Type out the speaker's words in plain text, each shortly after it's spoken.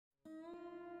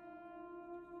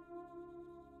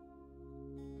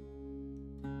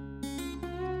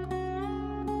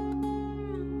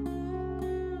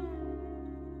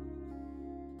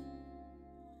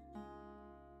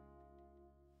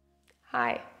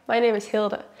Hi, my name is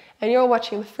Hilda, and you're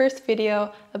watching the first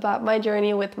video about my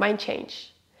journey with mind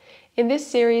change. In this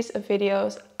series of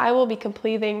videos, I will be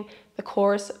completing the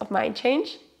course of mind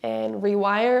change and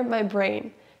rewire my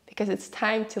brain, because it's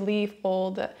time to leave all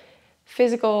the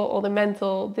physical or the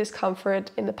mental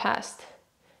discomfort in the past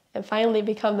and finally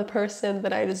become the person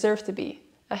that I deserve to be,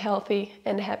 a healthy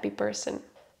and happy person.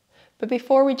 But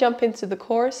before we jump into the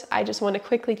course, I just want to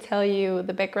quickly tell you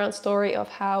the background story of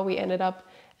how we ended up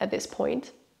at this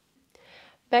point.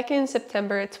 Back in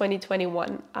September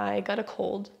 2021, I got a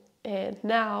cold, and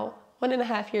now,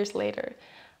 1.5 years later,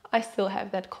 I still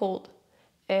have that cold.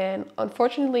 And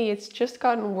unfortunately, it's just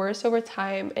gotten worse over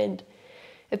time, and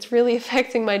it's really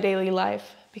affecting my daily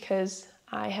life because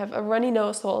I have a runny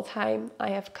nose the whole time. I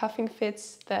have coughing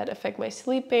fits that affect my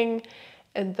sleeping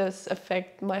and thus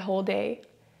affect my whole day.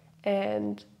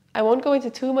 And I won't go into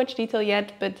too much detail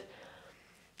yet, but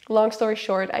long story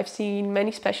short, I've seen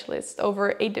many specialists,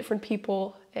 over 8 different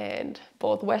people, and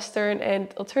both Western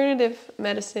and alternative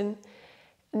medicine.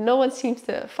 No one seems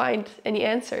to find any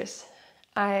answers.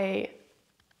 I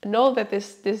know that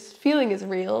this feeling is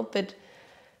real, but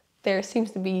there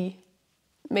seems to be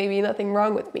maybe nothing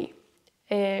wrong with me.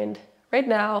 And right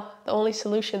now, the only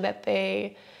solution that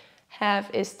they have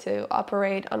is to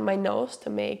operate on my nose to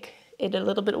make it a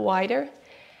little bit wider.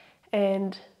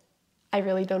 And I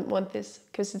really don't want this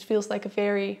because it feels like a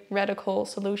very radical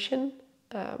solution,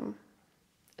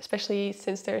 especially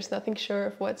since there's nothing sure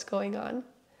of what's going on.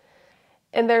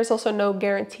 And there's also no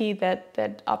guarantee that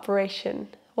that operation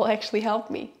will actually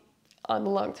help me on the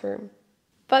long term.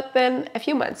 But then a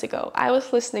few months ago, I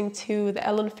was listening to the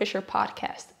Ellen Fisher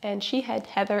podcast, and she had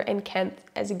Heather and Kent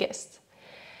as a guest.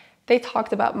 They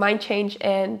talked about mind change,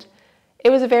 and it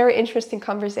was a very interesting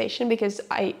conversation because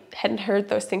I hadn't heard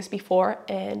those things before,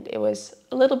 and it was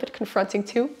a little bit confronting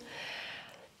too.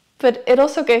 But it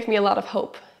also gave me a lot of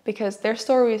hope because their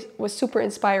story was super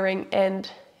inspiring, and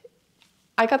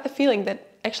I got the feeling that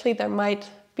actually there might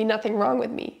be nothing wrong with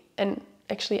me, and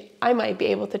actually I might be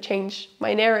able to change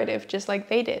my narrative just like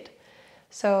they did.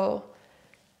 So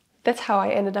that's how I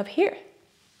ended up here.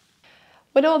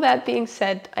 With all that being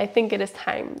said, I think it is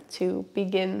time to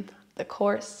begin the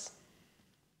course.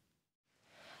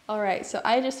 Alright, so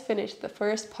I just finished the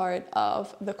first part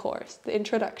of the course, the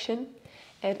introduction,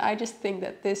 and I just think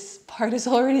that this part is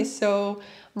already so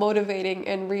motivating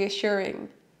and reassuring.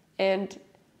 And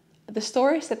the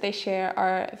stories that they share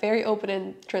are very open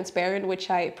and transparent, which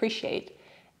I appreciate.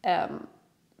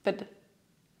 But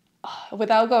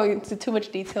without going into too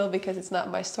much detail, because it's not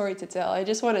my story to tell, I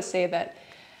just want to say that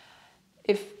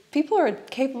if people are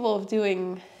capable of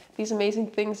doing these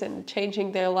amazing things and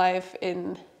changing their life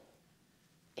in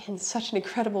such an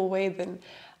incredible way, then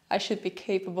I should be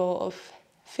capable of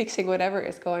fixing whatever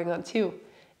is going on too,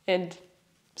 and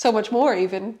so much more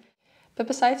even. But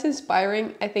besides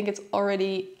inspiring, I think it's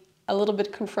already a little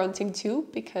bit confronting too,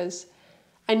 because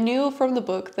I knew from the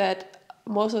book that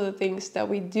most of the things that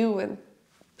we do and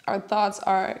our thoughts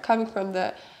are coming from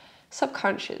the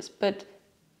subconscious, but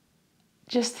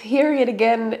just hearing it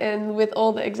again and with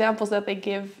all the examples that they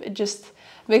give, it just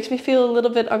makes me feel a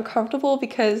little bit uncomfortable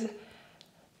because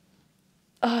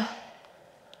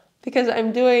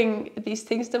I'm doing these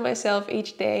things to myself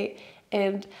each day,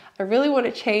 and I really want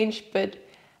to change, but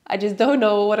I just don't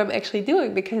know what I'm actually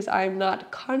doing because I'm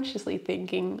not consciously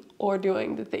thinking or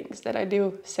doing the things that I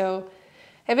do. So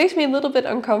it makes me a little bit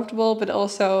uncomfortable, but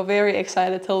also very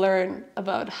excited to learn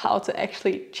about how to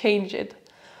actually change it.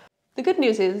 The good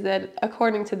news is that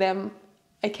according to them,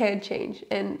 I can change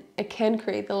and I can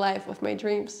create the life of my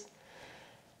dreams.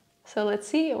 So let's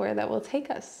see where that will take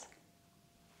us.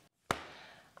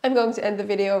 I'm going to end the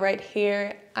video right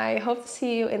here. I hope to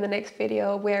see you in the next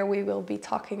video where we will be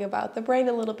talking about the brain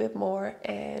a little bit more,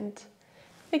 and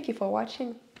thank you for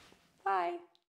watching. Bye!